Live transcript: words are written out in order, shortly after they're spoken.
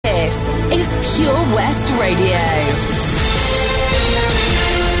Pure West Radio.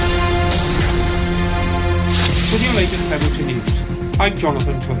 With your latest Pembrokeshire news, I'm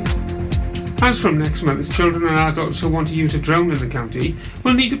Jonathan Twig. As from next month, children and adults who want to use a drone in the county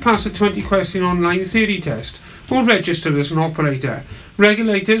will need to pass a 20-question online theory test or register as an operator,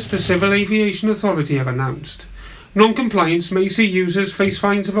 regulators the Civil Aviation Authority have announced. Non-compliance may see users face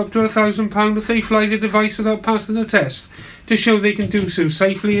fines of up to £1,000 if they fly the device without passing the test to show they can do so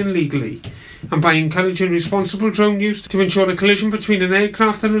safely and legally. And by encouraging responsible drone use to ensure a collision between an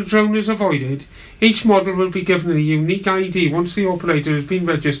aircraft and a drone is avoided, each model will be given a unique ID once the operator has been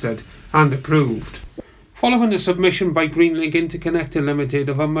registered and approved. Following a submission by Greenlink Interconnector Limited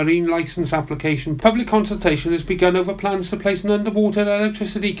of a marine licence application, public consultation has begun over plans to place an underwater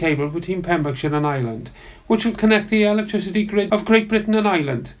electricity cable between Pembrokeshire and Ireland, which will connect the electricity grid of Great Britain and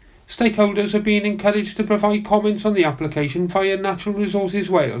Ireland. Stakeholders are being encouraged to provide comments on the application via Natural Resources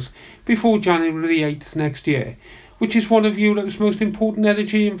Wales before January 8th next year, which is one of Europe's most important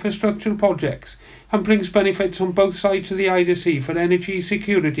energy infrastructure projects and brings benefits on both sides of the Irish Sea for energy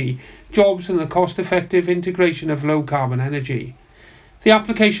security, jobs and the cost-effective integration of low-carbon energy. The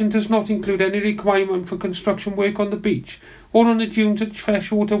application does not include any requirement for construction work on the beach or on the dunes at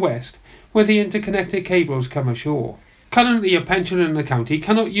Freshwater West, where the interconnected cables come ashore. Currently, a pensioner in the county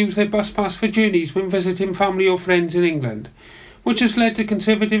cannot use their bus pass for journeys when visiting family or friends in England, which has led to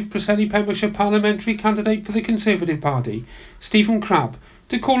Conservative Preseli Pembrokeshire parliamentary candidate for the Conservative Party, Stephen Crabb,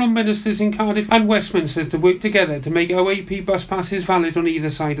 to call on ministers in Cardiff and Westminster to work together to make OAP bus passes valid on either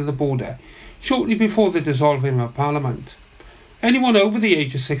side of the border, shortly before the dissolving of Parliament. Anyone over the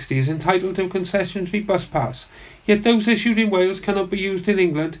age of 60 is entitled to a concessionary bus pass, yet those issued in Wales cannot be used in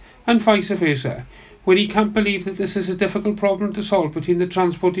England, and vice versa, where he can't believe that this is a difficult problem to solve between the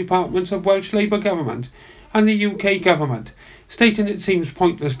transport departments of Welsh Labour Government and the UK Government, stating it seems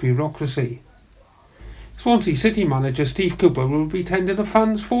pointless bureaucracy. Swansea City manager Steve Cooper will be attending a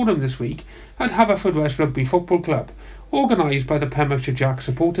fans forum this week at Haverfordwest Rugby Football Club, organised by the Pembrokeshire Jack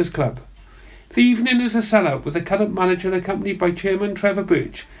Supporters Club. The evening is a sellout with the current manager accompanied by Chairman Trevor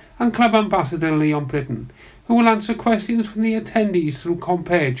Birch and Club Ambassador Leon Britton, who will answer questions from the attendees through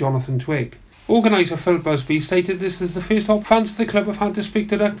compere Jonathan Twig. Organiser Phil Busby stated this is the first time fans of the club have had to speak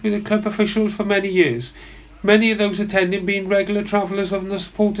directly with the club officials for many years, many of those attending being regular travellers on the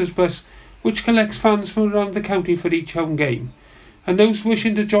supporters bus, which collects fans from around the county for each home game, and those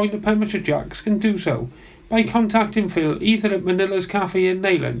wishing to join the Pembrokeshire Jacks can do so by contacting Phil either at Manila's Cafe in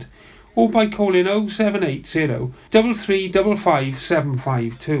Neyland or by calling 0780 3355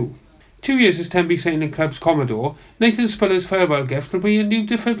 752. 2 years as Tenby Sailing Club's Commodore, Nathan Spiller's farewell gift will be a new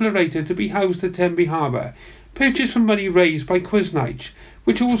defibrillator to be housed at Tenby Harbour, purchased from money raised by Quiznich,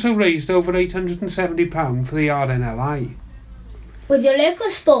 which also raised over £870 for the RNLI. With your local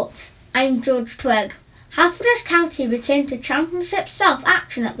sports, I'm George Twig. Haverfordwest County returned to Championship South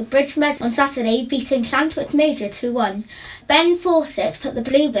action at the Bridge Meadows on Saturday, beating Llantwit Major 2-1. Ben Fawcett put the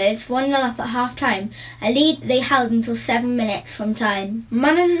Bluebirds 1-0 up at half-time, a lead they held until 7 minutes from time.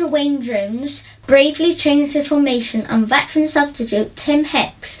 Manager Wayne Jones bravely changed his formation and veteran substitute Tim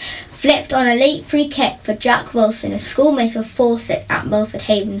Hicks flicked on a late free kick for Jack Wilson, a schoolmate of Fawcett at Milford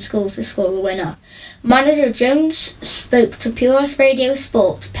Haven School, to score the winner. Manager Jones spoke to Pure West Radio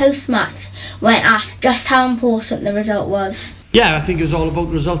Sports post-match when asked just how important the result was. Yeah, I think it was all about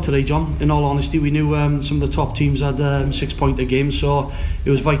the result today, John. In all honesty, we knew some of the top teams had 6-pointer games, so it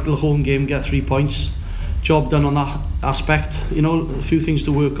was vital home game, get 3 points. Job done on that aspect. You know, a few things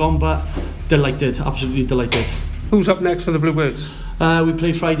to work on, but delighted, absolutely delighted. Who's up next for the Bluebirds? We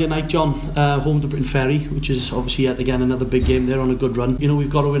play Friday night, John, home to Britain Ferry, which is obviously yet again another big game. They're on a good run. You know, we've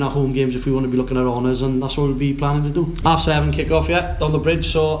got to win our home games if we want to be looking at honours, and that's what we'll be planning to do. 7:30 kick-off, down the bridge,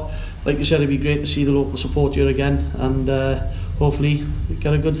 so like you said, it'd be great to see the local support here again, and hopefully we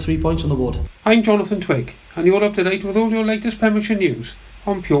get a good 3 points on the board. I'm Jonathan Twig, and you're up to date with all your latest Pembrokeshire news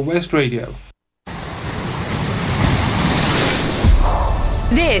on Pure West Radio.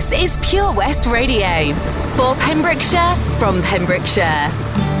 This is Pure West Radio, for Pembrokeshire, from Pembrokeshire.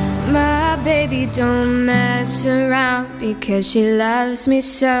 My baby don't mess around because she loves me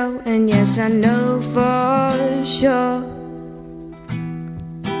so, and yes, I know for sure.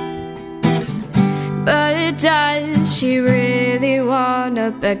 But does she really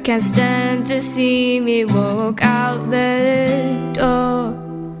wanna, but can't stand to see me walk out the door?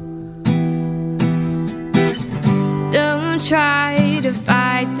 Don't try to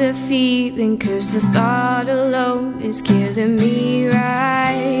fight the feeling, 'cause the thought alone is killing me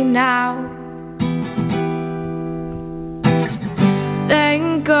right now.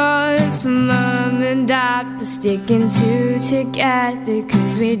 Thank God for Mum and Dad for sticking two together,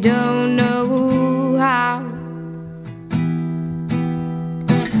 'cause we don't know how.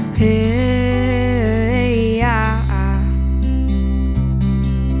 Hey, yeah.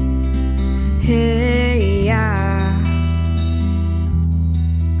 Hey, yeah.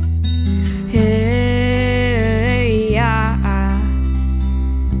 Hey, yeah.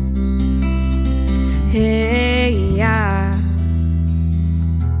 Hey, yeah.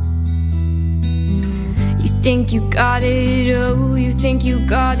 You think you got it, oh, you think you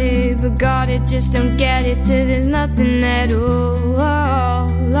got it, but got it, just don't get it till there's nothing at all.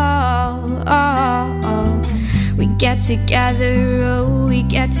 We get together, oh, we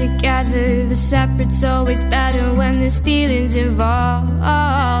get together, but separate's always better when there's feelings involved.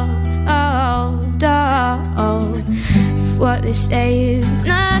 If what they say is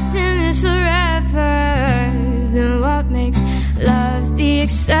nothing is forever, then what makes love the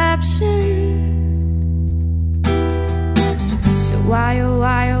exception? So why, oh,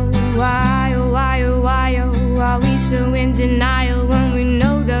 why, oh, why, oh, why, oh, why, oh, are we so in denial when we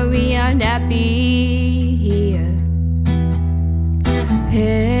know that we aren't happy here?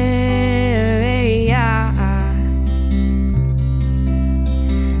 Hey, yeah.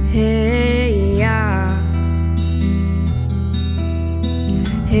 Hey, yeah.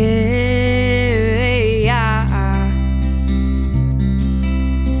 Hey, yeah.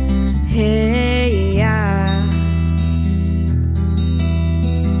 Hey, yeah.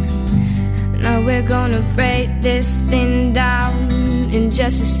 Now we're gonna break this thing down in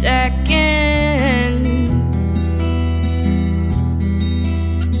just a second,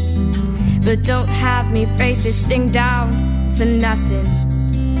 but don't have me break this thing down for nothing.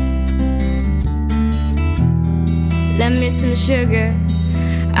 Lend me some sugar,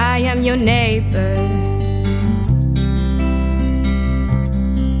 I am your neighbor.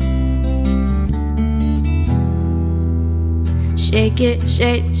 Shake it,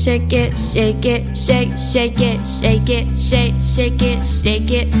 shake, shake it, shake it, shake, shake it, shake it, shake, shake it, shake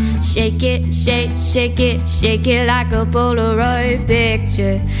it, shake it, shake, shake it, shake it like a Polaroid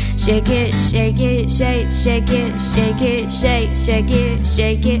picture. Shake it, shake it, shake, shake it, shake it, shake, shake it,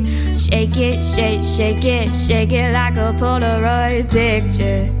 shake it, shake it, shake, shake it, shake it like a Polaroid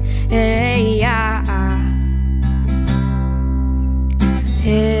picture. Hey, yeah.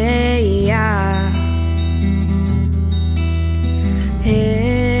 Hey, yeah.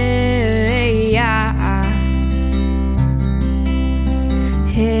 Hey, yeah.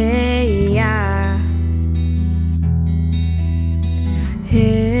 Hey, yeah.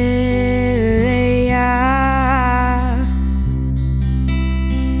 Hey, yeah.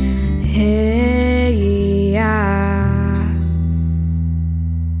 Hey, yeah.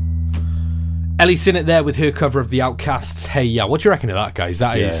 Ellie Sinnott there with her cover of The Outcasts' Hey Ya. What do you reckon of that, guys?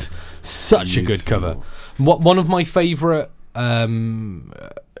 That is such a good cover. One of my favourite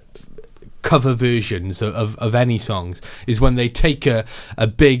cover versions of any songs is when they take a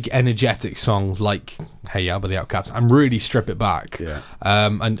big energetic song like Hey Ya by The Outcasts and really strip it back.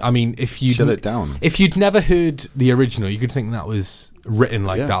 And I mean, if you chill it down, if you'd never heard the original, you could think that was written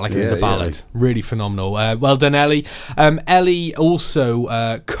like that, like it was a ballad. Really phenomenal. Well done, Ellie. Ellie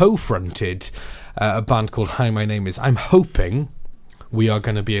also co-fronted a band called Hi My Name Is. I'm hoping we are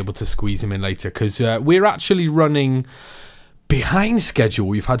going to be able to squeeze him in later, because we're actually running behind schedule.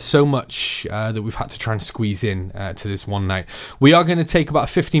 We've had so much that we've had to try and squeeze in to this one night. We are going to take about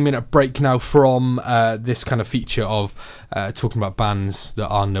a 15-minute break now from this kind of feature of talking about bands that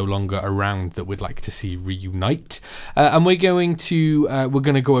are no longer around that we'd like to see reunite, and we're going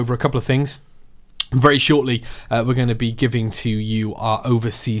to go over a couple of things. Very shortly, we're going to be giving to you our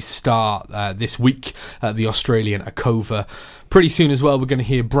overseas star this week, the Australian Akova. Pretty soon as well, we're going to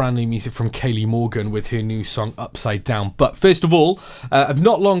hear brand new music from Kaylee Morgan with her new song Upside Down. But first of all, I've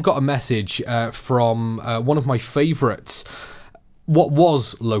not long got a message from one of my favourites, what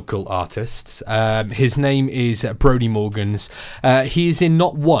was local artists. His name is Brody Morgans. He is in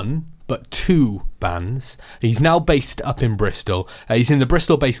not one, but two bands. He's now based up in Bristol. He's in the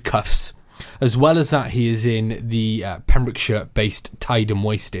Bristol-based Cuffs. As well as that, he is in the Pembrokeshire-based Tied and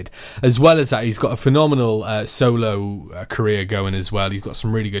Wasted. As well as that, he's got a phenomenal solo career going as well. He's got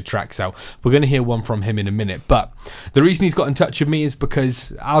some really good tracks out. We're going to hear one from him in a minute. But the reason he's got in touch with me is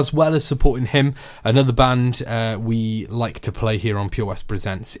because, as well as supporting him, another band we like to play here on Pure West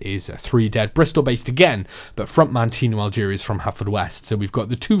Presents is Three Dead. Bristol-based again, but frontman Tino Algieri is from Haverfordwest. So we've got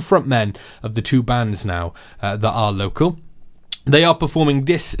the two frontmen of the two bands now that are local. They are performing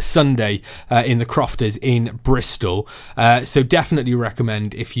this Sunday in the Crofters in Bristol. So definitely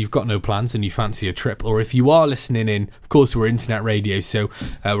recommend, if you've got no plans and you fancy a trip, or if you are listening in, of course we're internet radio, so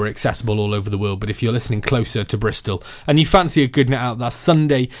we're accessible all over the world, but if you're listening closer to Bristol and you fancy a good night out, that's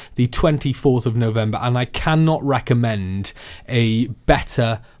Sunday the 24th of November, and I cannot recommend a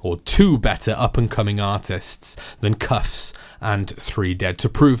better or two better up-and-coming artists than Cuffs and 3 Dead. To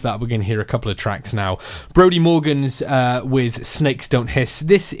prove that, we're going to hear a couple of tracks now. Brodie Morgan's with Snakes Don't Hiss.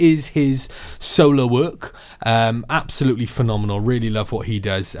 This is his solo work. Absolutely phenomenal. Really love what he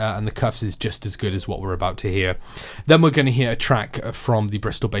does, and the Cuffs is just as good as what we're about to hear. Then we're going to hear a track from the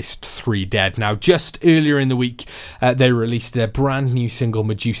Bristol-based 3 Dead. Now, just earlier in the week, they released their brand new single,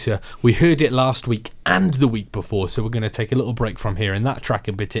 Medusa. We heard it last week and the week before, so we're going to take a little break from hearing that track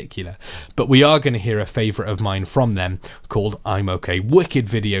in particular. But we are going to hear a favourite of mine from them called I'm Okay. Wicked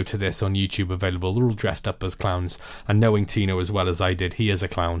video to this on YouTube available. They're all dressed up as clowns, and knowing Tino as well as I did, he is a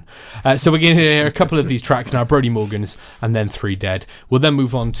clown. So we're going to hear a couple of these tracks now, Brodie Morgan's and then 3 Dead. We'll then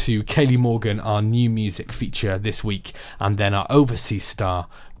move on to Kaylee Morgan, our new music feature this week, and then our overseas star,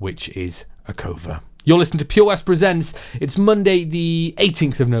 which is Akova. You're listening to Pure West Presents. It's Monday the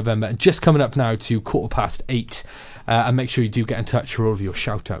 18th of November, and just coming up now to 8:15. And make sure you do get in touch for all of your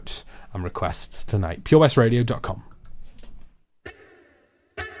shout-outs and requests tonight. purewestradio.com.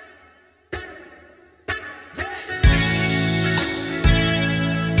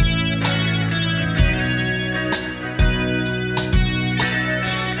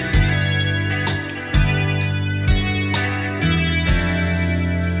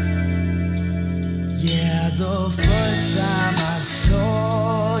 The first time I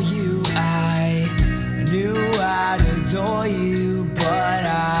saw you, I knew I'd adore you, but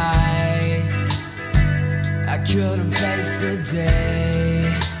I couldn't face the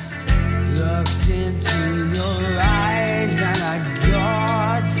day. Looked into your eyes and I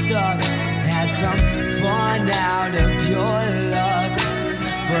got stuck. Had some fun out of your luck,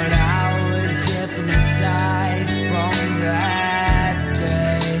 but I was hypnotized from that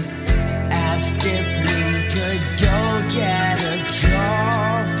day. Asked if go get a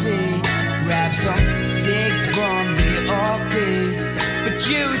coffee, grab some cigs from the offie, but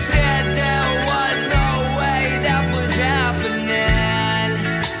you said there was no way that was happening.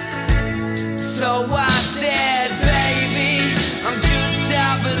 So I said, baby, I'm just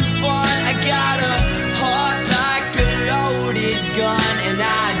having fun. I got a heart like a loaded gun, and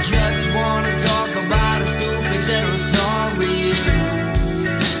I just wanna talk about a stupid little song with you.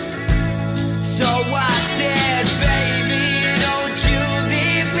 So I said, baby, don't you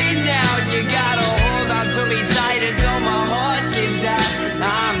leave me now. You gotta hold on to me tight until my heart gives out.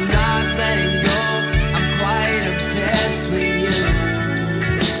 I'm not letting go, I'm quite obsessed with you.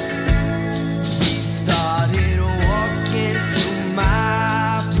 We started walking to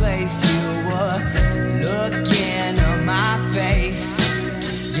my place. You were looking at my face.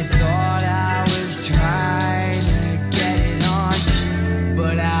 You thought I was trying to get it on,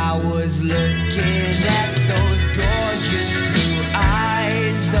 but I was looking at those gorgeous blue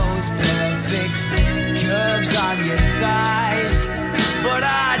eyes, those perfect curves on your thighs. But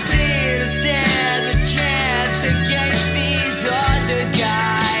I didn't stand a chance against these other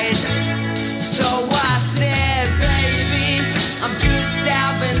guys. So I said, baby, I'm just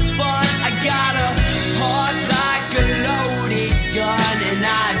having fun. I got a heart like a loaded gun, and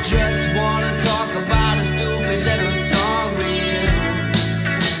I just wanna talk about a stupid little song with you.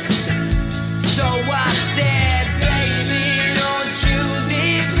 So I said, baby, don't you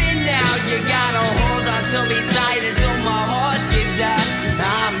leave me now. You gotta hold on to me tight until my heart gives out.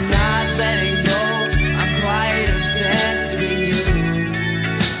 I'm not letting go, I'm quite obsessed with you.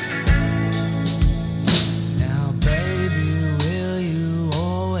 Now baby, will you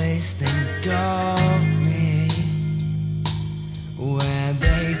always think of me when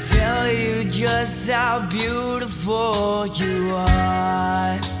they tell you just how beautiful you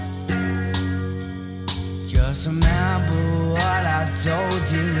are? Just remember what I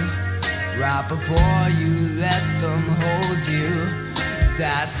told you right before you let them hold you.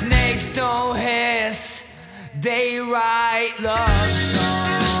 That snakes don't hiss, they write love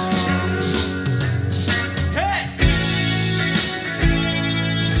songs. Hey!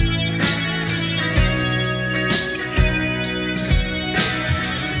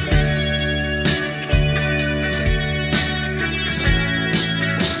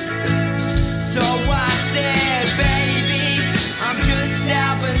 So I said, baby, I'm just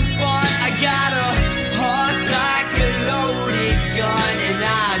having fun. I got a heart like a loaded gun, and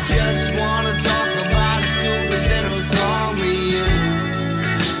I just wanna talk about a stupid little song with you.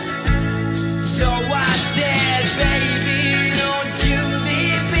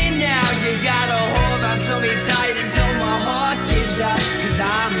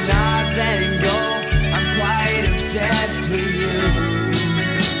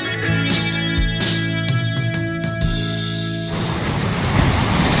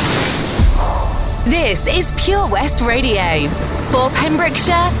 This is Pure West Radio. For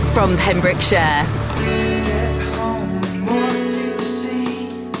Pembrokeshire, from Pembrokeshire. Get home, and what do you see?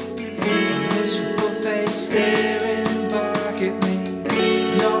 A miserable face staring back at me.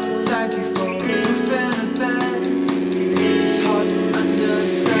 No, thank you for roofing a bed. It's hard to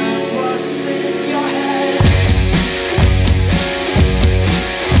understand what's in your head.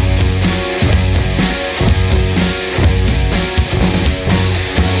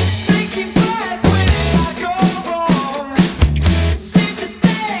 Thinking back when I go wrong, seem to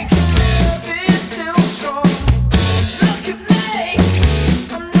think love is still strong. Look at me,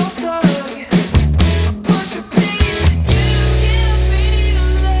 I'm no thug. I push a piece and you give me the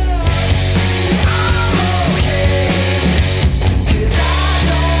love. I'm okay, 'cause I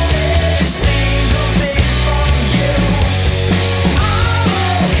don't need a single thing from you. I'm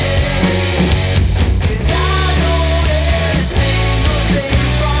okay, 'cause I don't need a single thing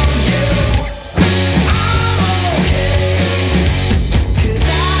from you. I'm okay, 'cause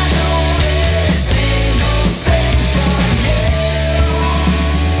I don't need a single thing from you.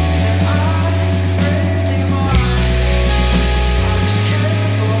 And I really want, I'm just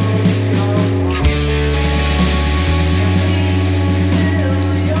careful you're wrong. And we still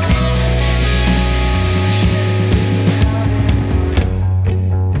young, should be having fun.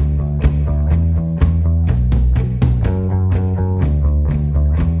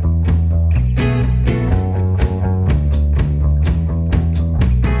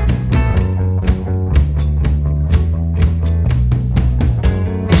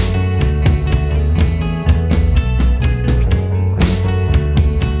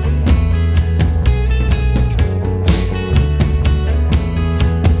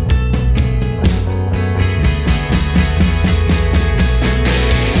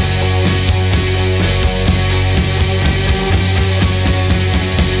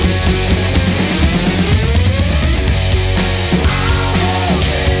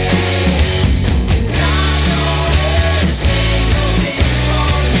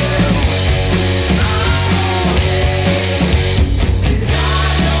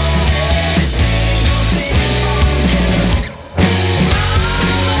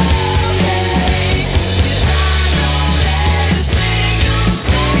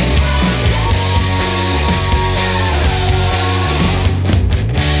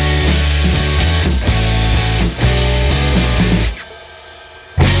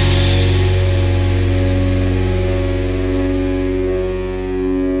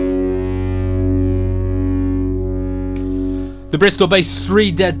 The Bristol-based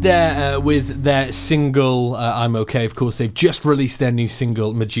Three Dead there with their single I'm Okay. Of course, they've just released their new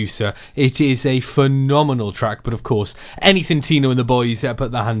single Medusa. It is a phenomenal track, but of course, anything Tino and the boys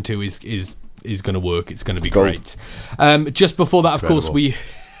put their hand to is going to work. It's going to be great. Just before that, of course, we...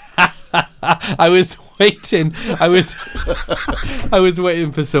 I was waiting. I was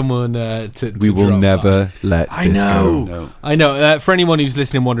waiting for someone to. We will never let this go. No. I know. For anyone who's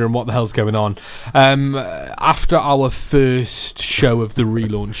listening, wondering what the hell's going on, after our first show of the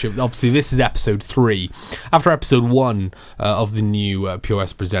relaunch, obviously this is episode 3. After episode 1 of the new Pure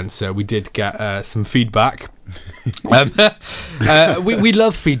West Presents, we did get some feedback. We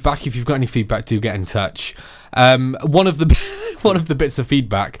love feedback. If you've got any feedback, do get in touch. One of the bits of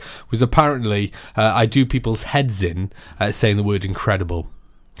feedback was apparently I do people's heads in saying the word incredible.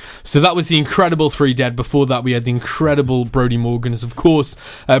 So that was the incredible Three Dead. Before that, we had the incredible Brodie Morgans. Of course,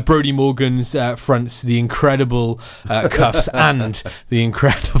 Brodie Morgans fronts the incredible Cuffs and the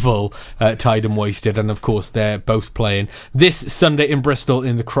incredible Tied and Wasted. And of course, they're both playing this Sunday in Bristol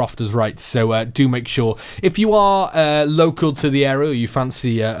in the Crofters Rights. So do make sure, if you are local to the area, or you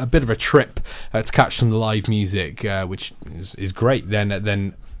fancy a bit of a trip to catch some live music, which is great,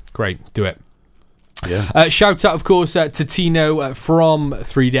 then great, do it. Yeah. Shout out, of course, to Tino from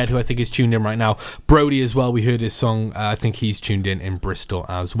Three Dead, who I think is tuned in right now. Brodie as well. We heard his song. I think he's tuned in Bristol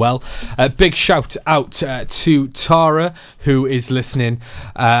as well. Big shout out to Tara, who is listening.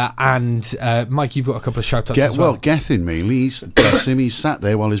 And Mike, you've got a couple of shout outs as well. Well, Gethin, mainly. Bless him. He's sat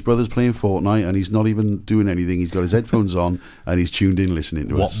there while his brother's playing Fortnite and he's not even doing anything. He's got his headphones on and he's tuned in listening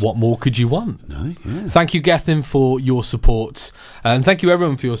to us. What more could you want? No, yeah. Thank you, Gethin, for your support. And thank you,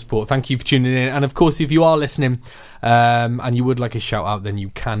 everyone, for your support. Thank you for tuning in. And of course, if you are listening and you would like a shout out, then you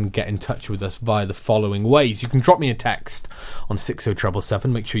can get in touch with us via the following ways. You can drop me a text on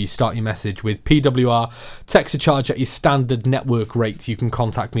 60777. Make sure you start your message with PWR. Text a charge at your standard network rate. You can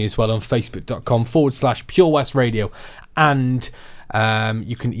contact me as well on facebook.com/Pure West Radio. And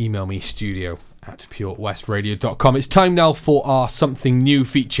you can email me studio at purewestradio.com. It's time now for our Something New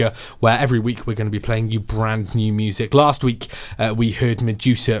feature, where every week we're going to be playing you brand new music. Last week we heard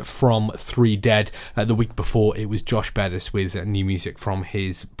Medusa from 3 Dead. The week before it was Josh Bettis with new music from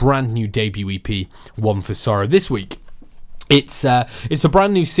his brand new debut EP, One for Sorrow. This week it's a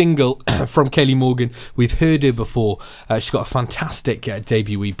brand new single from Kelly Morgan. We've heard her before. She's got a fantastic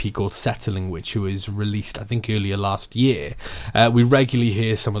debut EP called Settling, which was released, I think, earlier last year. We regularly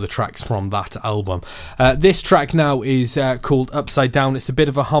hear some of the tracks from that album. This track now is called Upside Down. It's a bit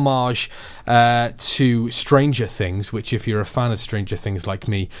of a homage to Stranger Things, which, if you're a fan of Stranger Things like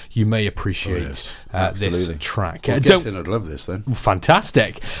me, you may appreciate this track. Well, I'd love this then.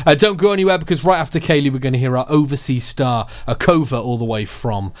 Fantastic. Don't go anywhere, because right after Kaylee we're going to hear our overseas star, a cover all the way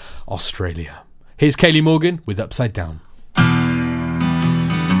from Australia. Here's Kaylee Morgan with Upside Down.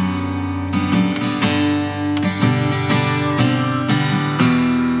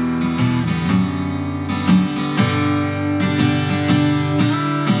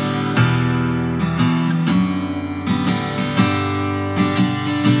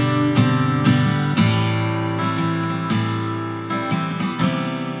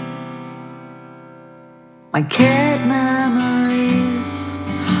 My kid memories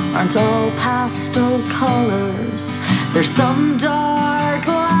aren't all pastel colours. There's some dark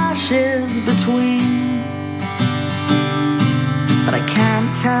lashes between, but I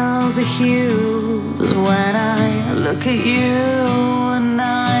can't tell the hues when I look at you, and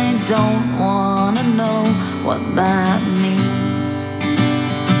I don't want to know what that means.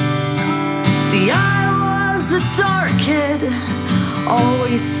 See, I was a dark kid,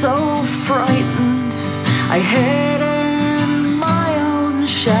 always so frightened. I hid in my own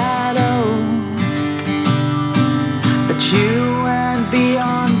shadow, but you went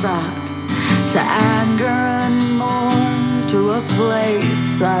beyond that, to anger and more, to a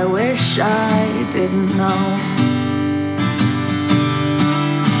place I wish I didn't know.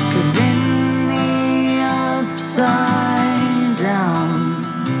 'Cause in the upside down,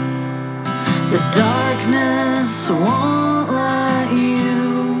 the darkness won't let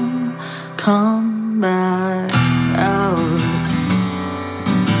you come back out.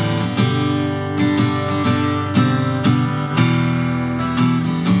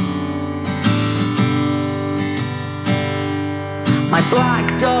 My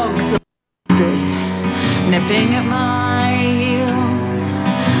black dog's busted, nipping at my heels,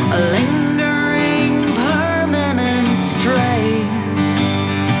 a lingering permanent stray.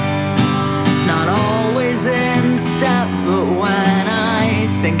 It's not always in step, but when I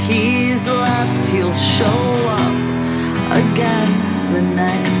think he's left, he'll show up again the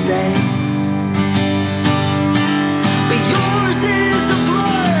next day. But yours is a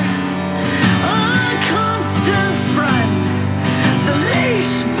blur, a constant friend. The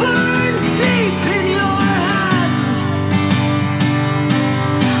leash burns deep in your hands.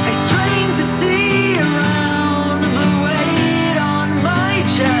 I strain to see around the weight on my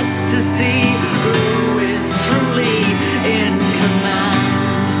chest, to see who is truly in command.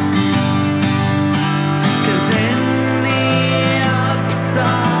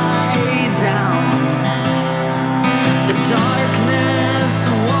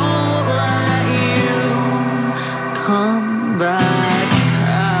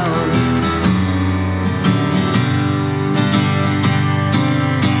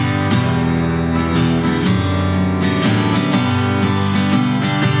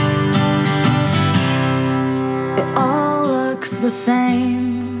 The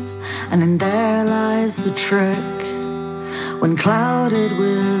same, and in there lies the trick. When clouded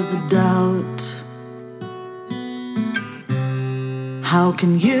with doubt, how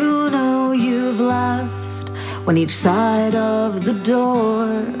can you know you've left when each side of the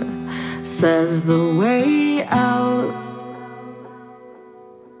door says the way out?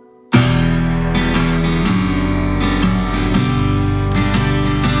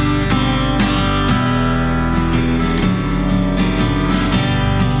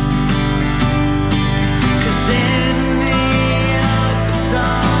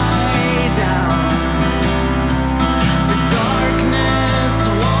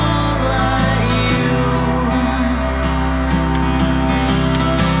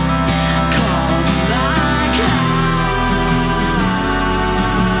 Come back out.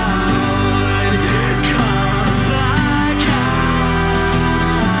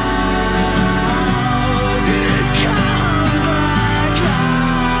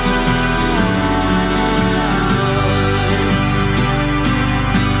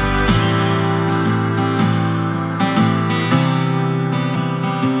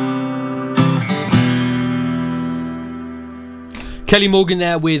 Kelly Morgan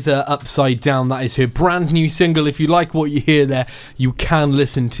there with Upside Down. That is her brand new single. If you like what you hear there, you can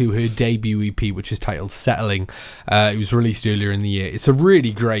listen to her debut EP, which is titled Settling. It was released earlier in the year. It's a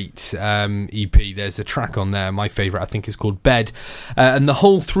really great EP. There's a track on there, my favourite, I think, is called Bed. And the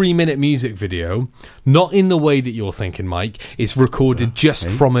whole 3-minute music video, not in the way that you're thinking, Mike, is recorded just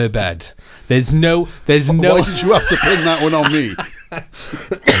from her bed. There's no... Why did you have to pin that one on me?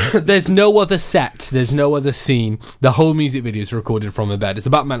 There's no other set, there's no other scene. The whole music video is recorded from a bed. It's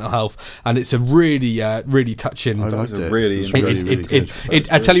about mental health, and it's a really really touching. I liked it. Really good.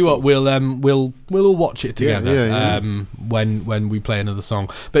 I tell you what, we'll all watch it together when we play another song.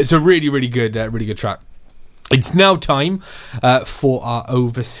 But it's a really good track. It's now time for our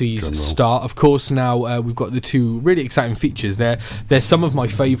overseas star. Of course, now we've got the two really exciting features. They're some of my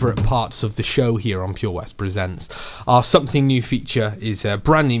favourite parts of the show here on Pure West Presents. Our Something New feature is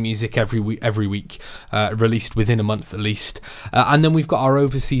brand new music every week, released within a month at least. And then we've got our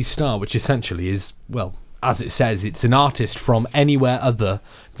overseas star, which essentially is, well, as it says, it's an artist from anywhere other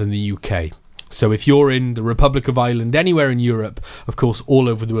than the UK. So if you're in the Republic of Ireland, anywhere in Europe, of course, all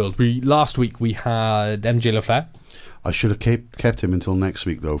over the world. Last week we had MJ LaFleur. I should have kept him until next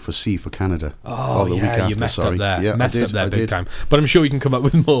week, though, for Canada. Oh, the week after, you messed sorry. up there. Yeah, messed up there big time. But I'm sure you can come up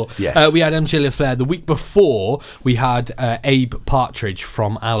with more. Yes. We had MJ LaFleur. The week before, we had Abe Partridge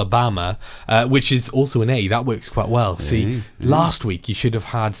from Alabama, which is also an A. That works quite well. See, last week you should have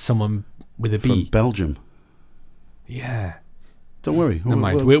had someone with a B. From Belgium. Yeah. Don't worry. Never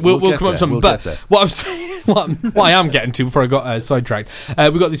mind. We'll come up with something. But what I'm saying, what I am getting to before I got sidetracked,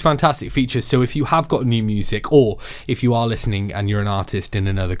 we've got these fantastic features. So if you have got new music, or if you are listening and you're an artist in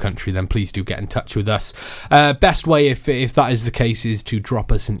another country, then please do get in touch with us. Best way, if that is the case, is to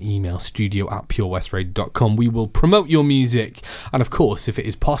drop us an email, studio@purewestradio.com. We will promote your music, and of course, if it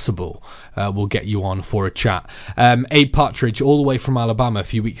is possible, we'll get you on for a chat. Abe Partridge, all the way from Alabama a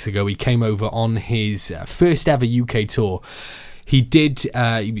few weeks ago, he came over on his first ever UK tour. He did.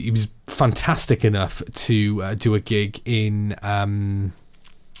 He was fantastic enough to do a gig in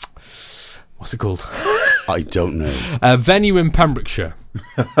what's it called? I don't know. A venue in Pembrokeshire.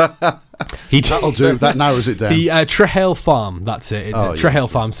 That'll do. That narrows it down. The Trehale Farm. That's it. Trehale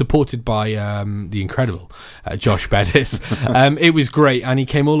Farm, supported by the incredible Josh Bettis. It was great, and he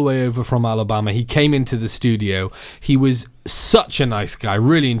came all the way over from Alabama. He came into the studio. He was such a nice guy.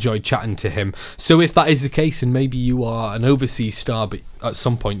 Really enjoyed chatting to him. So if that is the case, and maybe you are an overseas star, but at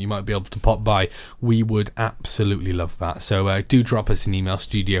some point you might be able to pop by, we would absolutely love that. So do drop us an email,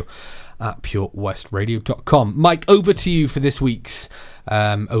 studio@purewestradio.com. Mike, over to you for this week's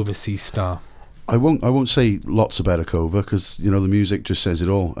overseas star. I won't say lots about Akova, because the music just says it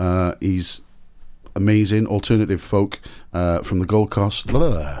all. He's amazing alternative folk from the Gold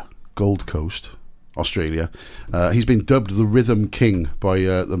Coast, Australia. He's been dubbed the Rhythm King by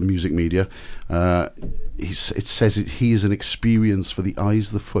the music media. It says he is an experience for the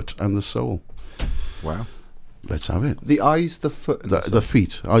eyes, the foot, and the soul. Wow. Let's have it. The eyes, the foot, and the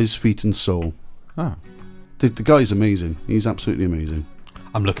feet, eyes, feet, and soul. Oh. The guy's amazing. He's absolutely amazing.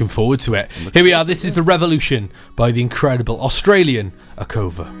 I'm looking forward to it. Here we are. This is The Revolution by the incredible Australian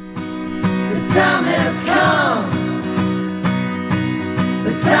Akova. The time has come.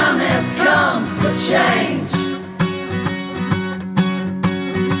 The time has come for change.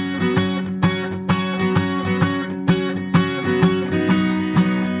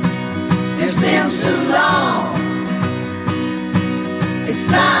 It's been too long. It's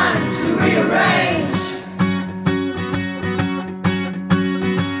time to rearrange.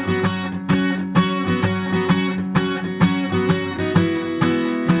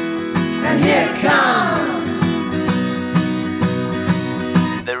 And here comes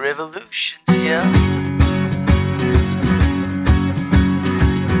the revolution's here.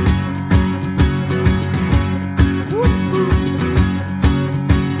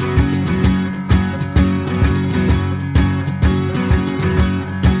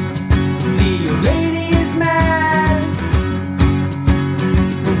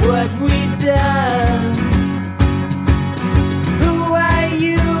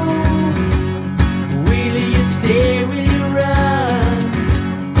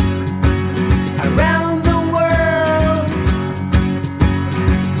 Around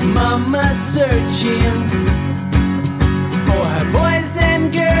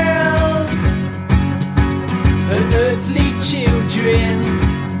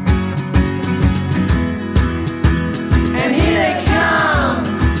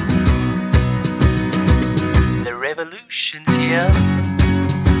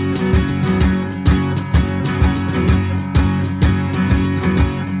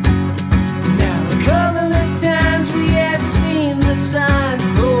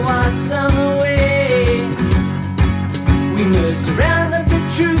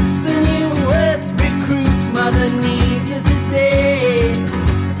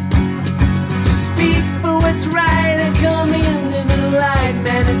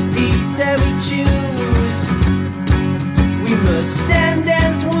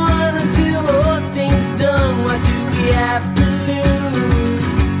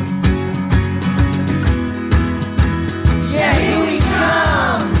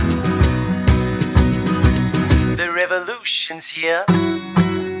revolution's here.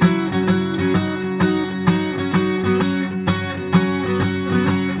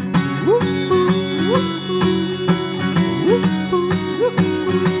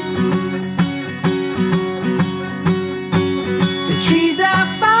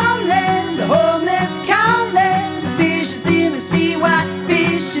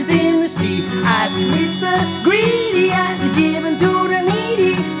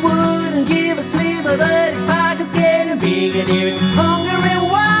 There's hunger and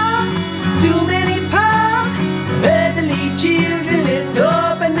war, too many poor, elderly children. Let's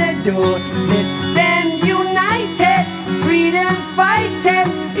open the door. Let's stand united, freedom fighting.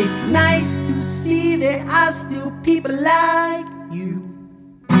 It's nice to see there are still people like you.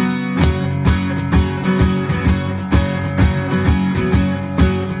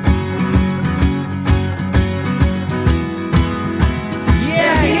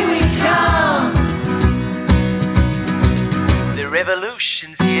 Yeah, here we come. The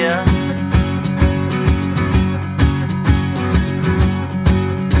revolution's here.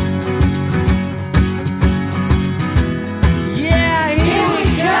 Yeah, here we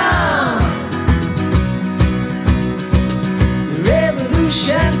come. The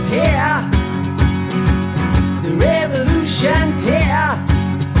revolution's here. The revolution's here.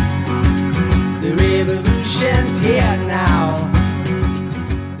 The revolution's here now.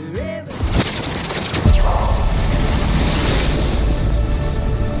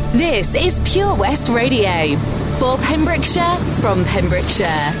 This is Pure West Radio. For Pembrokeshire, from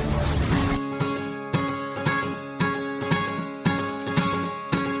Pembrokeshire.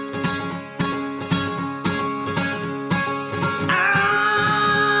 I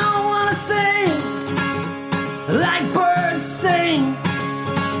wanna sing like birds sing,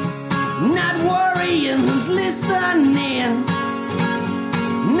 not worrying who's listening,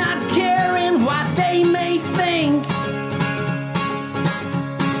 not caring what they may think.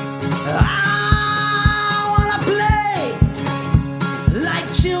 I wanna play like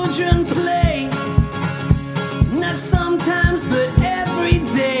children play, not sometimes but every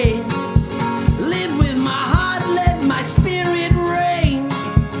day. Live with my heart, let my spirit reign.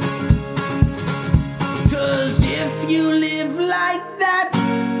 'Cause if you live like that,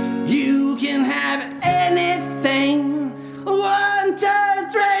 you can have anything. 1, 2,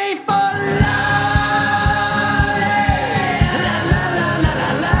 3, 4,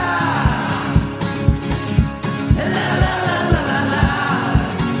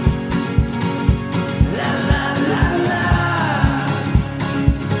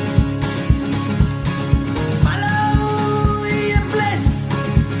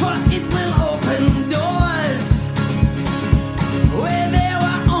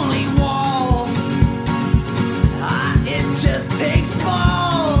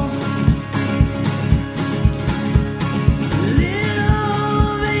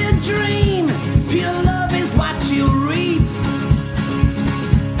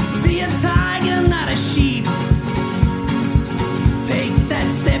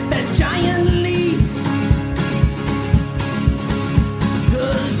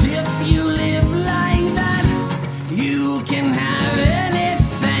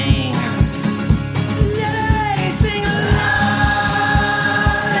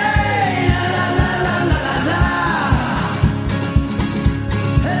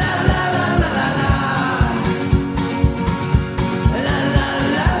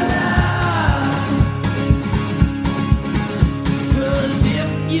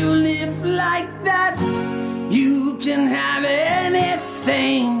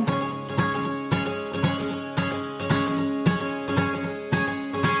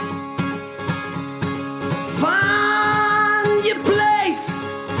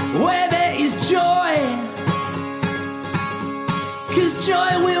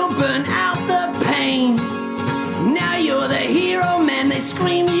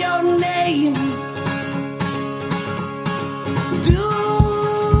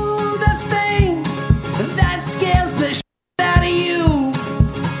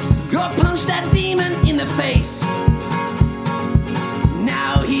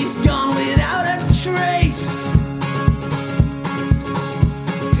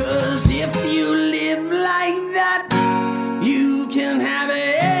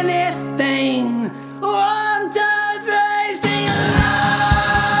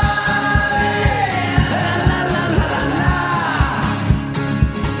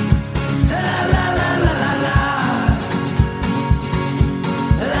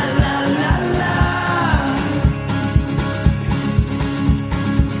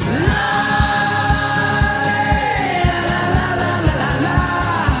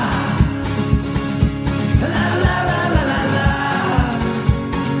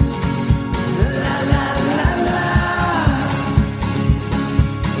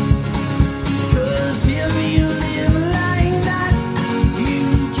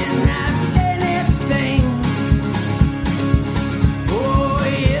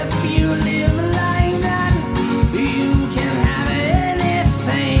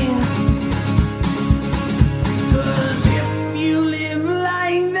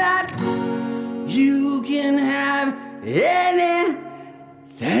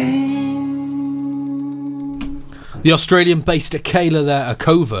 The Australian-based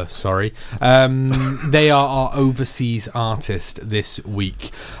Akova, sorry. They are our overseas artist this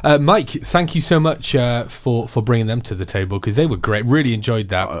week. Mike, thank you so much for bringing them to the table, because they were great. Really enjoyed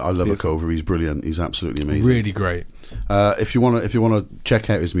that. I love Akova. He's brilliant. He's absolutely amazing. Really great. If you want to check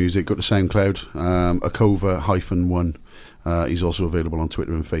out his music, go to SoundCloud, Akova-1. He's also available on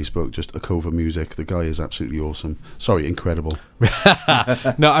Twitter and Facebook, just Akova Music. The guy is absolutely awesome. Sorry, incredible.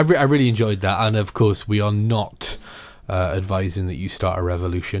 No, I really enjoyed that. And of course, we are not advising that you start a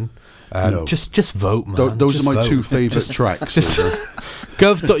revolution. No. Just vote, man. Those are my two favourite tracks.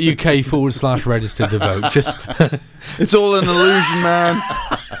 Gov.uk/register to vote. It's all an illusion, man.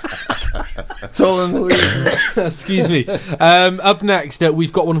 It's all an illusion. Excuse me. Up next,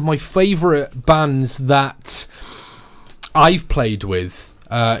 we've got one of my favourite bands that I've played with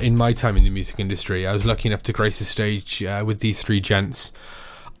in my time in the music industry. I was lucky enough to grace the stage with these three gents.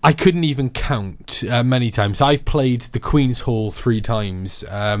 I couldn't even count many times. I've played the Queen's Hall 3 times.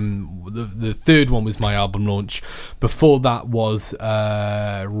 The third one was my album launch. Before that was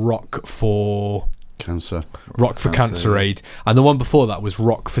Rock for Cancer Aid. And the one before that was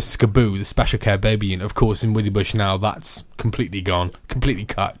Rock for Skaboo, the Special Care Baby Unit. Of course, in Withybush now, that's completely gone, completely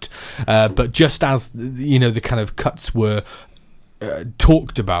cut. But just as, the kind of cuts were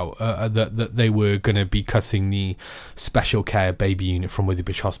talked about, that they were going to be cutting the Special Care Baby Unit from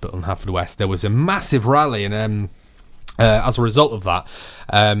Withybush Hospital in Haverfordwest, there was a massive rally, and as a result of that,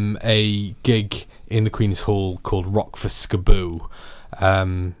 a gig in the Queen's Hall called Rock for Skaboo,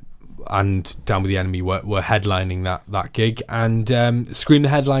 and Down with the Enemy were headlining that gig, and Scream the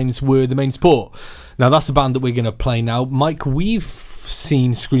Headlines were the main support. Now that's the band that we're going to play now. Mike, we've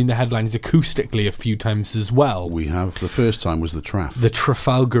seen Scream the Headlines acoustically a few times as well. We have. The first time was the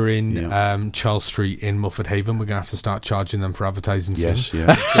Trafalgar in Charles Street in Milford Haven. We're going to have to start charging them for advertising soon. Yes,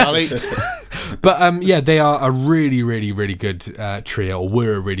 yeah. Sally. But they are a really, really, really good trio, or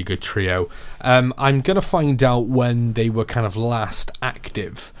were a really good trio. I'm going to find out when they were kind of last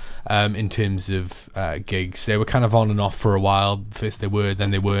active in terms of gigs. They were kind of on and off for a while. First they were,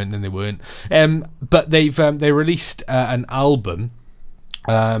 then they weren't, then they weren't. But they released an album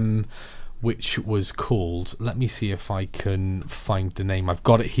which was called, let me see if I can find the name. I've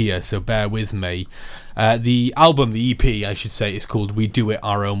got it here, so bear with me. The album, the EP, I should say, is called We Do It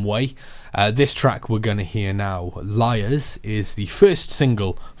Our Own Way. This track we're going to hear now, Liars, is the first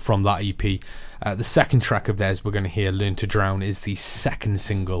single from that EP. The second track of theirs we're going to hear, Learn to Drown, is the second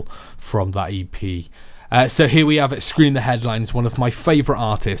single from that EP. So here we have it, Scream the Headlines, one of my favourite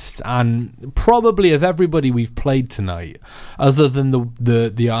artists, and probably of everybody we've played tonight, other than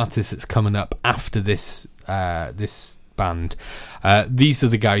the artist that's coming up after this this band. These are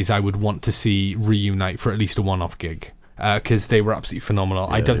the guys I would want to see reunite for at least a one-off gig, because they were absolutely phenomenal.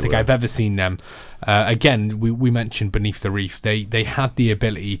 Yeah, I don't think I've ever seen them. Again, we mentioned Beneath the Reef. They had the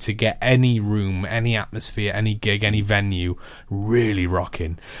ability to get any room, any atmosphere, any gig, any venue really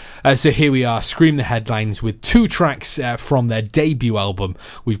rocking. So here we are, Scream the Headlines, with 2 tracks from their debut album.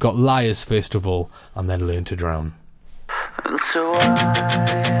 We've got Liars first of all, and then Learn to Drown. And so I'll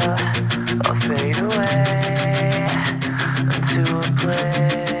fade away into a place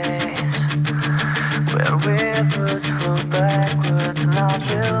where rivers flow backwards, and I'll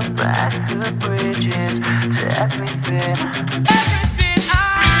build back the bridges to everything. Everything I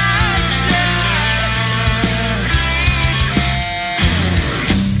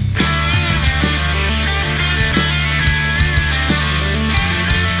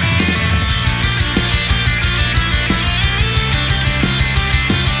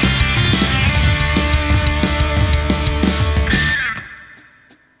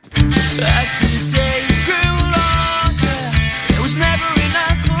as the days grew longer, it was never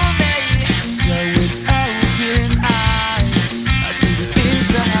enough for me. So with open eyes, I see the things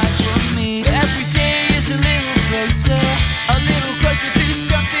that hide from me. Every day is a little closer to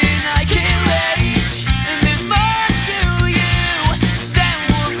something I can reach. And there's more to you than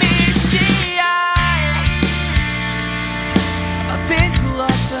what meets the eye. I think a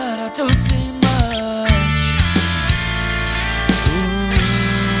lot, but I don't say much.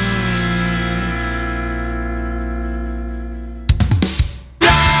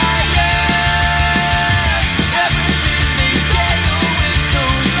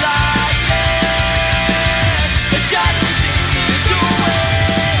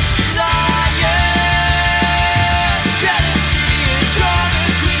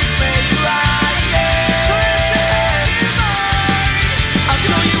 I'll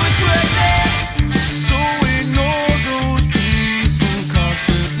show you it's worth it.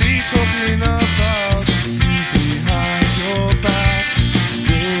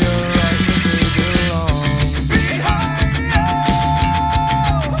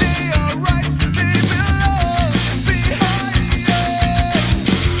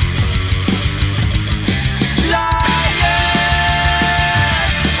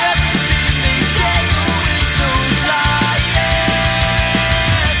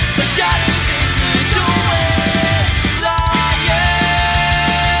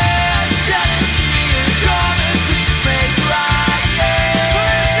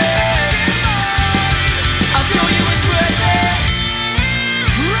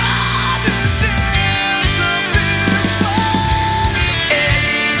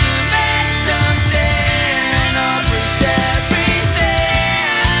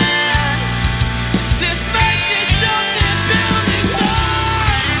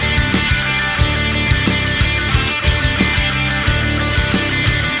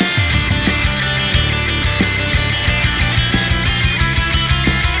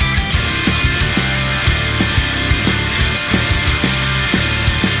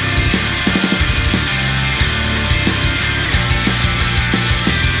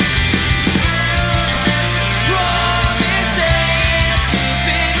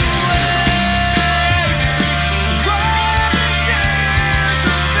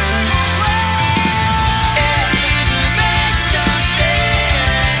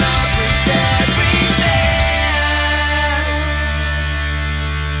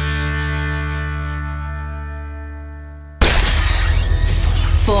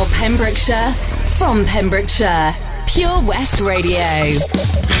 For Pembrokeshire, from Pembrokeshire, Pure West Radio.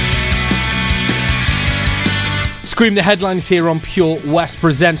 Scream the headlines here on Pure West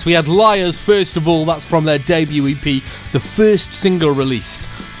Presents. We had Liars first of all, that's from their debut EP, the first single released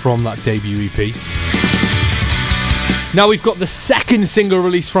from that debut EP. Now we've got the second single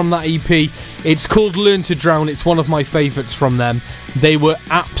release from that EP. It's called Learn to Drown. It's one of my favourites from them. They were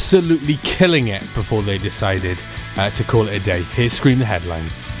absolutely killing it before they decided to call it a day. Here's Scream the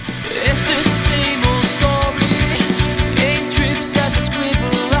headlines. It's the same old story. Name trips as I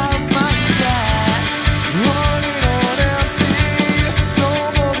scribble out my time. Running on empty,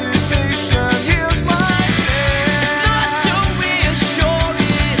 no motivation. Here's my day. It's not so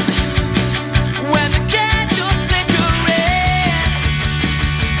reassuring when the candles flickering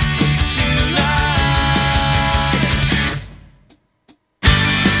tonight.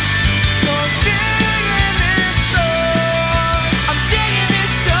 So singing this song, I'm singing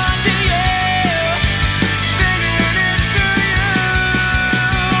this song to you, singing it to you.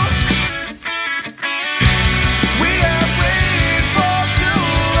 We have waited for too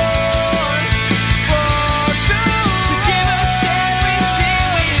long, to give us everything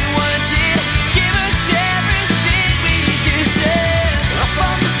we wanted, give us everything we deserve. I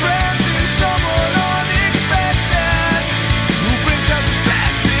found a friend in someone unexpected who brings out the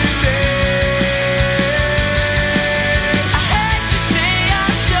best in me. I hate to say I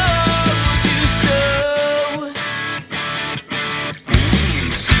told you so.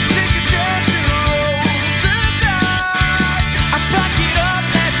 Take a chance and roll the dice. I pack it up,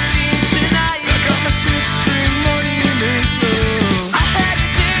 let's leave tonight. I got my 6-string money in the glove. I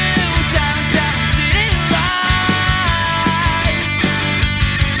headed to downtown city lights,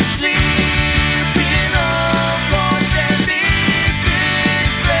 sleeping on floors and meeting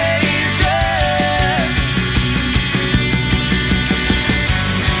strangers.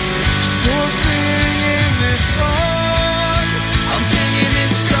 So I'm singing this song, I'm singing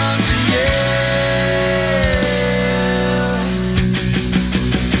this song to you.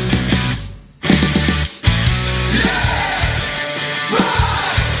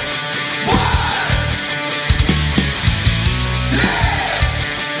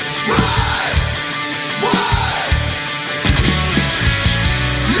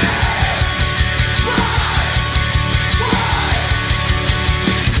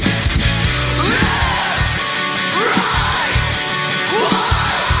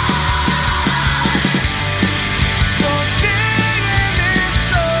 So I'm singing this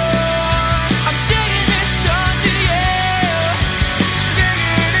song, I'm singing this song to you,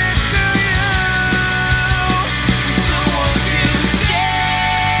 singing it to you. So won't you stay?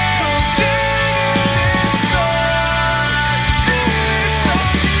 So I'm singing this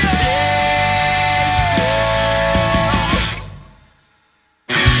song, stay.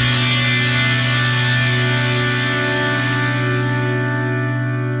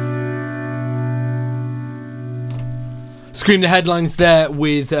 Scream the headlines there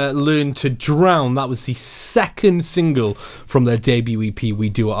with Learn to Drown. That was the second single from their debut EP, We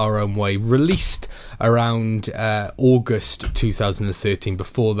Do It Our Own Way, released around August 2013.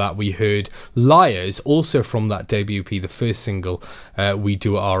 Before that, we heard Liars, also from that debut EP, the first single, We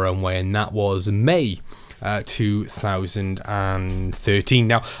Do It Our Own Way, and that was May 2013.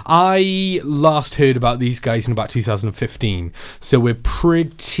 Now, I last heard about these guys in about 2015, so we're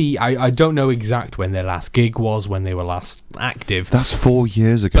pretty... I don't know exact when their last gig was, when they were last active. That's 4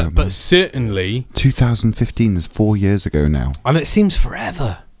 years ago. But certainly... 2015 is 4 years ago now. And it seems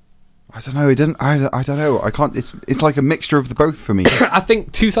forever. I don't know. It doesn't. I don't know. I can't. It's like a mixture of the both for me. I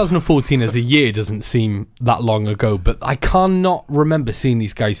think 2014 as a year doesn't seem that long ago, but I cannot remember seeing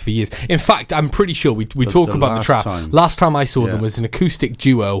these guys for years. In fact, I'm pretty sure we talk about the track. Last time I saw them was an acoustic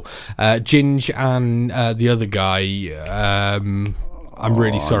duo, Ginge and the other guy. I'm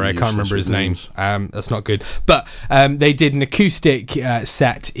really sorry, I can't remember his name. That's not good. But they did an acoustic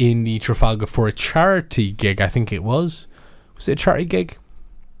set in the Trafalgar for a charity gig, I think it was. Was it a charity gig?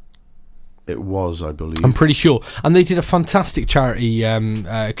 It was, I believe. I'm pretty sure. And they did a fantastic charity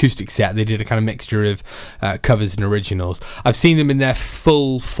acoustic set. They did a kind of mixture of covers and originals. I've seen them in their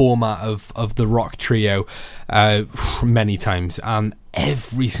full format of the rock trio many times, and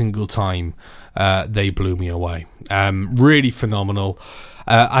every single time they blew me away. Really phenomenal.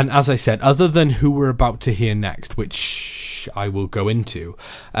 And as I said, other than who we're about to hear next, which I will go into,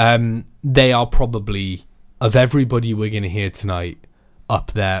 they are probably, of everybody we're going to hear tonight,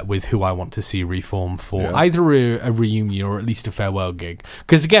 up there with who I want to see reform for either a reunion or at least a farewell gig.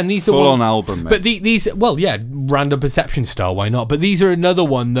 Because again, these are full-on album, mate. But these, Random Perception style, why not? But these are another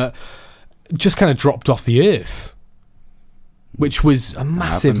one that just kind of dropped off the earth. which was a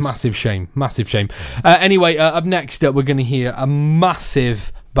massive shame. Anyway, up next, we're going to hear a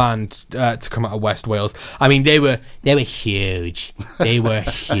massive band to come out of West Wales. I mean, they were huge. They were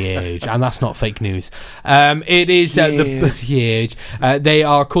huge, and that's not fake news. It is huge. They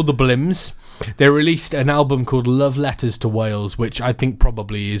are called the Blims. They released an album called Love Letters to Wales, which I think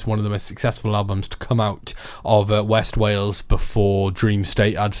probably is one of the most successful albums to come out of West Wales before Dream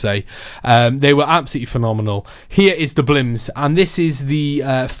State, I'd say. They were absolutely phenomenal. Here is the Blims, and this is the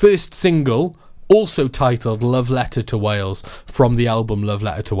first single, also titled Love Letter to Wales, from the album Love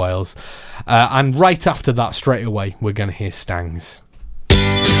Letter to Wales. And right after that, straight away, we're going to hear Stangs.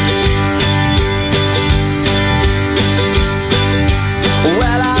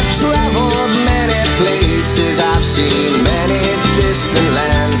 Well, I've traveled many places, I've seen many distant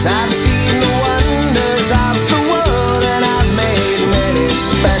lands, I've seen the wonders of the world, and I've made many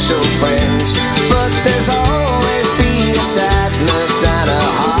special friends. But there's always been sadness and a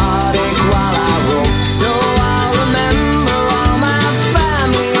heartache while I roam. So I'll remember all my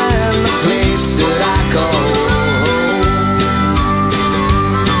family and the place that I call home.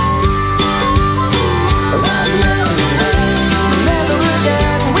 Never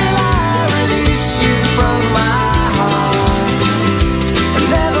again will I release you from my heart.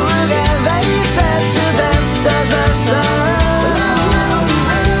 Never again, they said to them, does a sun.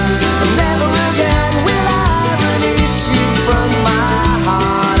 Never again will I release you from my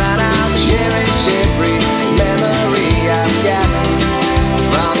heart, and I'll cherish every memory I've gathered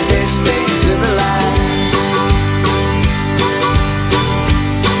from this day to the last.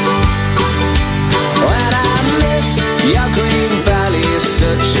 When I miss your green valley, is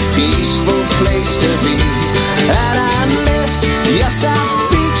such a peaceful place to be, and I miss your south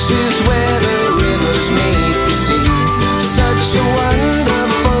beaches where the rivers meet the sea. Such a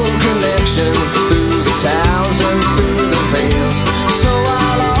wonderful connection through the towns and through the vales. So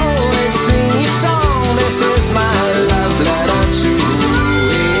I'll always sing your song. This is my love letter to Wales.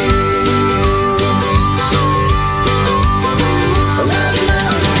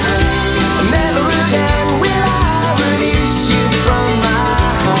 Never again will I release you from my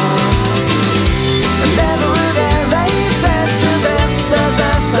heart. Never again, they said to them, does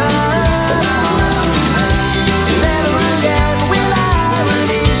a sun. Never again will I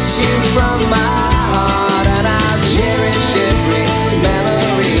release you from my heart, and I'll cherish every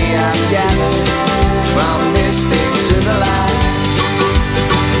memory I've gathered from this day to the last.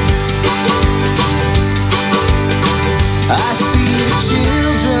 I see the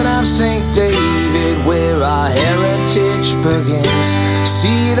children of St. David where our heritage begins.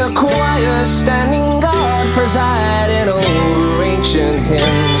 See the choir standing guard, presiding over ancient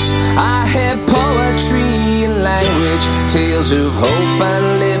hymns. I hear poetry and language, tales of hope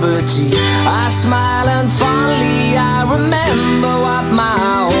and liberty. I smile and fondly I remember what my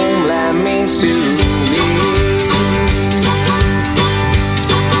homeland means to me.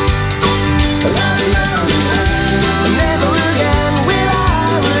 Never again will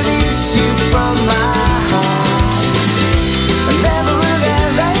I release you from my heart. Never again,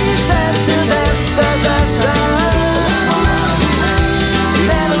 they said to them, does a sun.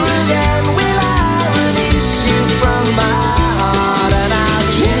 Never again will I release you from my heart, and I'll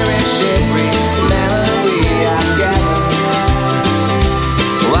cherish every memory I've gathered.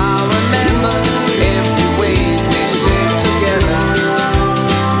 I'll remember every wave we sail together.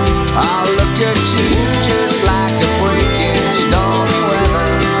 I'll look at you just like a breaking stormy weather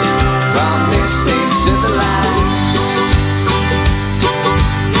from this day to the last.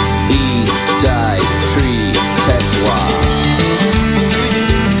 Die, tree, petois.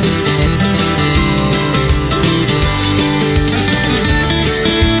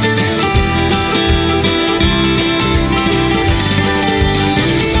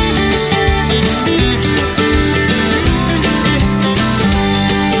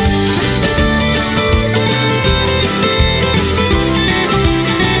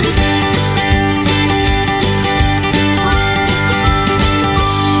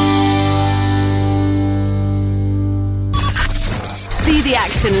 See the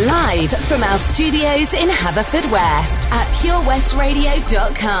action live from our studios in Haverfordwest at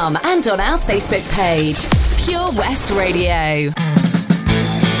purewestradio.com and on our Facebook page, Pure West Radio.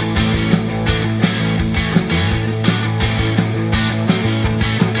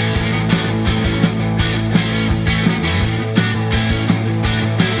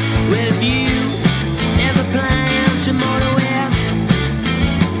 Well, if you ever plan to motor west,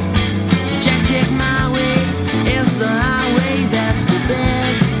 check my way. It's the highway that's the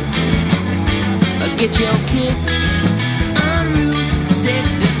best. Get your kicks on Route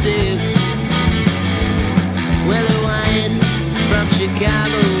 66. Well, the wine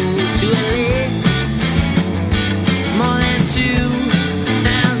Chicago to LA. More than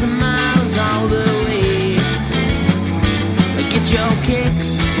 2,000 miles all the way. Get your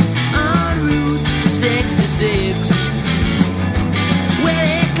kicks on Route 66. Where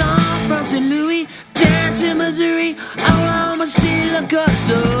they come from St. Louis down to Missouri. Oklahoma City, look up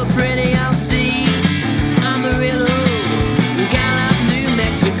so pretty, I'll see Amarillo, Gallup, New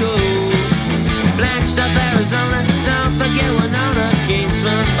Mexico, Flagstaff, Arizona, don't forget Winona,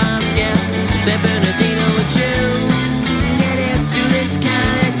 Kingsford, Bosca, San Bernardino with you. Get into this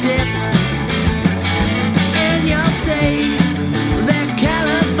kind of tip, and you'll take that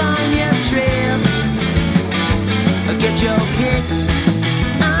California trip. Get your kicks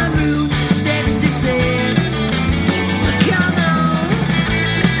on Route 66. Come on.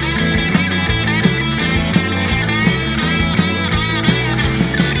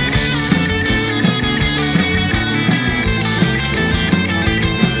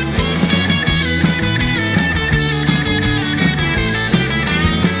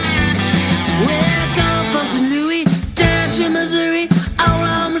 Where I come from St. Louis down to Missouri,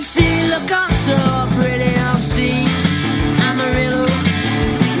 Oklahoma City, look also pretty, I'll see Amarillo,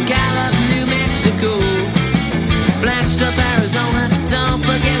 Gallup, New Mexico, Flagstaff, Arizona, don't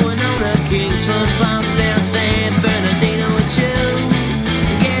forget Winona, Kingsford, Palmdale, San Bernardino with you.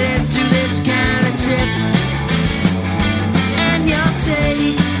 Get into this kind of tip, and you'll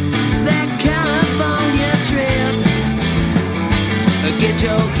take that California trip. Get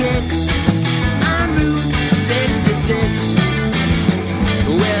your kicks on Route 66.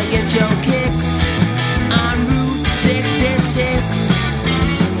 Well, get your kicks on Route 66.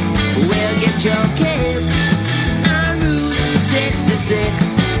 Well, get your kicks on Route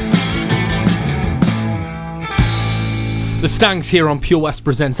 66. The Stanks here on Pure West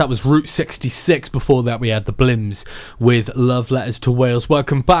Presents. That was Route 66. Before that, we had the Blims with Love Letters to Wales.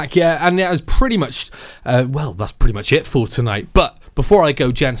 Welcome back. Yeah, and that was pretty much, that's pretty much it for tonight. But before I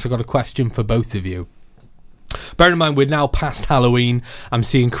go, gents, I've got a question for both of you. Bear in mind, we're now past Halloween. I'm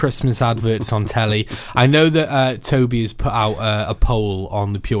seeing Christmas adverts on telly. I know that Toby has put out a poll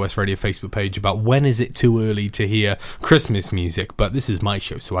on the Pure West Radio Facebook page about when is it too early to hear Christmas music, but this is my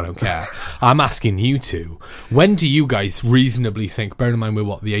show, so I don't care. I'm asking you two, when do you guys reasonably think, bear in mind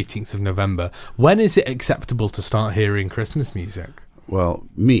we're the 18th of November, when is it acceptable to start hearing Christmas music? Well,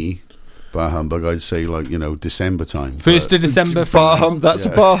 me... Bar humbug, I'd say December time. 1st of December. That's a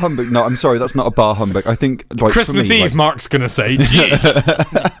bar humbug. No, I'm sorry, that's not a bar humbug. I think Christmas for me, Eve. Mark's gonna say,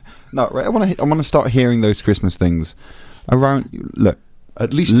 "Jeez." No, right. I want to start hearing those Christmas things around. Look,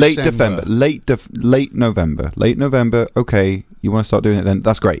 at least late December. late November. Okay, you want to start doing it then?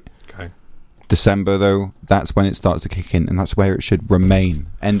 That's great. Okay. December though, that's when it starts to kick in, and that's where it should remain.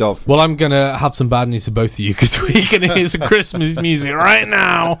 End of. Well, I'm gonna have some bad news for both of you because we're gonna hear some Christmas music right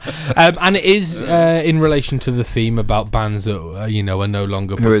now, and it is in relation to the theme about bands that are no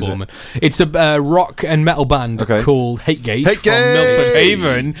longer performing. It's a rock and metal band called Hate Gauge from Milford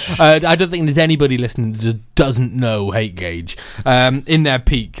Haven. I don't think there's anybody listening that just doesn't know Hate Gauge. In their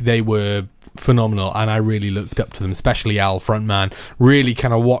peak, they were phenomenal, and I really looked up to them, especially Al, frontman. Really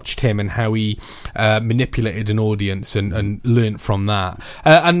kind of watched him and how he manipulated an audience and learnt from that.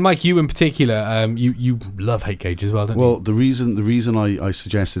 And Mike, you in particular, you love Hate Gauge as well, don't you? Well, the reason I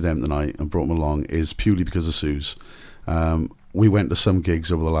suggested them tonight and brought them along is purely because of Suze. We went to some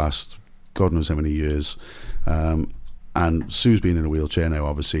gigs over the last God knows how many years, and Suze being in a wheelchair now,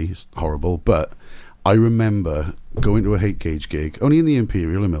 obviously, it's horrible, but I remember going to a Hate Gauge gig, only in the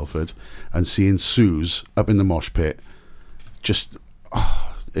Imperial in Milford, and seeing Suze up in the mosh pit.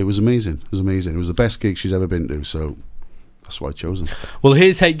 It was amazing. It was the best gig she's ever been to, so that's why I chose them. Well,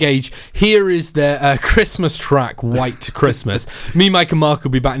 here's Hate Gauge. Here is their Christmas track, White Christmas. Me, Mike and Mark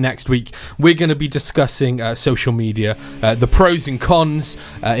will be back next week. We're going to be discussing social media, the pros and cons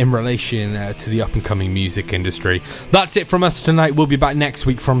in relation to the up-and-coming music industry. That's it from us tonight. We'll be back next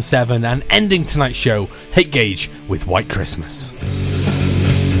week from 7, and ending tonight's show, Hate Gauge with White Christmas.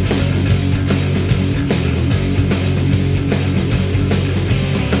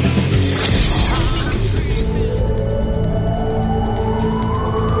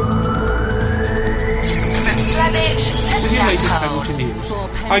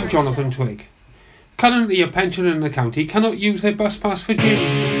 I'm Jonathan Twig. Currently, a pensioner in the county cannot use their bus pass for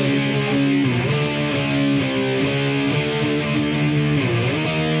gym.